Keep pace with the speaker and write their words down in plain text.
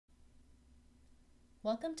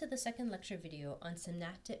Welcome to the second lecture video on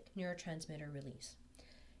synaptic neurotransmitter release.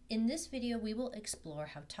 In this video, we will explore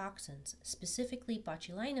how toxins, specifically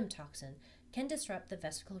botulinum toxin, can disrupt the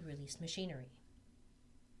vesicle release machinery.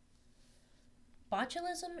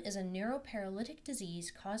 Botulism is a neuroparalytic disease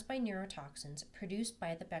caused by neurotoxins produced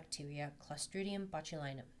by the bacteria Clostridium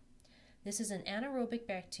botulinum. This is an anaerobic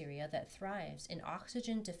bacteria that thrives in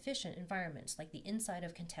oxygen-deficient environments like the inside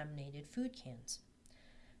of contaminated food cans.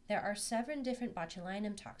 There are 7 different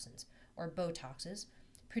botulinum toxins, or Botoxes,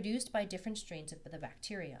 produced by different strains of the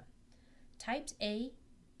bacteria. Types A,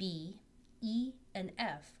 B, E, and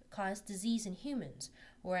F cause disease in humans,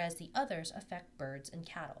 whereas the others affect birds and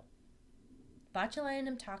cattle.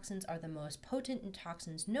 Botulinum toxins are the most potent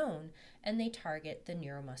toxins known, and they target the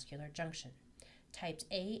neuromuscular junction. Types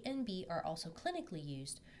A and B are also clinically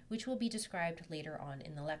used, which will be described later on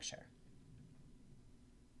in the lecture.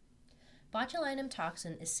 Botulinum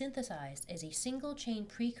toxin is synthesized as a single-chain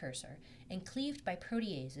precursor and cleaved by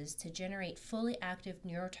proteases to generate fully active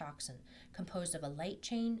neurotoxin composed of a light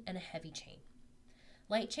chain and a heavy chain.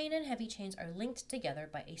 Light chain and heavy chains are linked together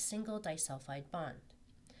by a single disulfide bond.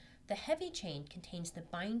 The heavy chain contains the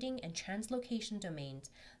binding and translocation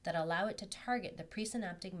domains that allow it to target the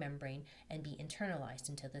presynaptic membrane and be internalized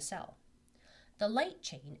into the cell. The light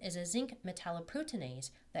chain is a zinc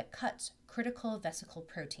metalloproteinase that cuts critical vesicle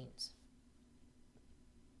proteins.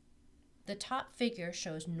 The top figure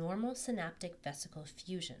shows normal synaptic vesicle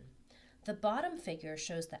fusion. The bottom figure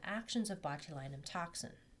shows the actions of botulinum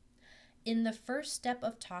toxin. In the first step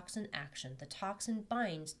of toxin action, the toxin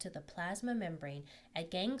binds to the plasma membrane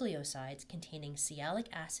at gangliosides containing sialic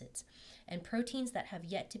acids and proteins that have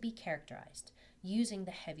yet to be characterized, using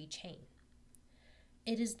the heavy chain.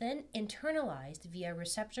 It is then internalized via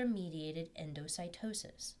receptor-mediated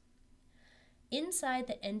endocytosis. Inside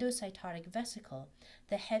the endocytotic vesicle,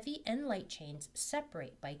 the heavy and light chains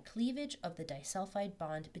separate by cleavage of the disulfide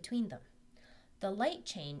bond between them. The light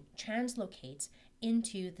chain translocates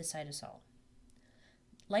into the cytosol.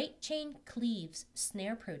 Light chain cleaves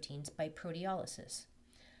snare proteins by proteolysis.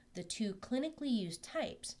 The two clinically used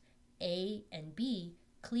types, A and B,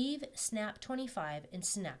 cleave SNAP25 and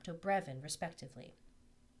synaptobrevin, respectively.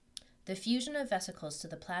 The fusion of vesicles to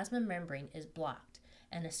the plasma membrane is blocked,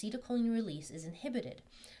 and acetylcholine release is inhibited.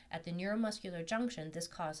 At the neuromuscular junction, this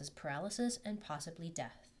causes paralysis and possibly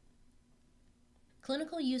death.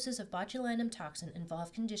 Clinical uses of botulinum toxin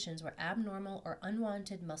involve conditions where abnormal or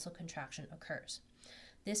unwanted muscle contraction occurs.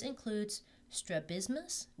 This includes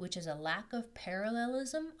strabismus, which is a lack of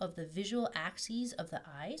parallelism of the visual axes of the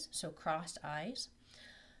eyes, so crossed eyes.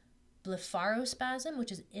 Blepharospasm,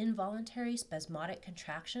 which is involuntary spasmodic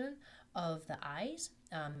contraction of the eyes.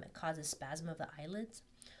 It causes spasm of the eyelids.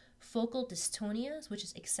 Focal dystonias, which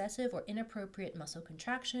is excessive or inappropriate muscle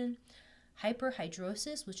contraction.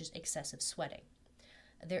 Hyperhidrosis, which is excessive sweating.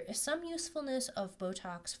 There is some usefulness of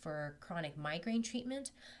Botox for chronic migraine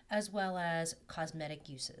treatment, as well as cosmetic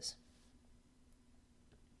uses.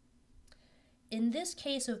 In this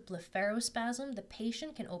case of blepharospasm, the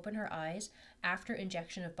patient can open her eyes after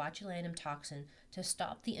injection of botulinum toxin to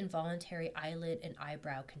stop the involuntary eyelid and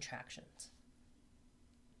eyebrow contractions.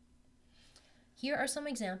 Here are some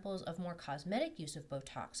examples of more cosmetic use of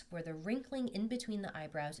Botox, where the wrinkling in between the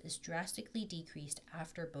eyebrows is drastically decreased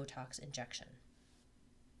after Botox injection.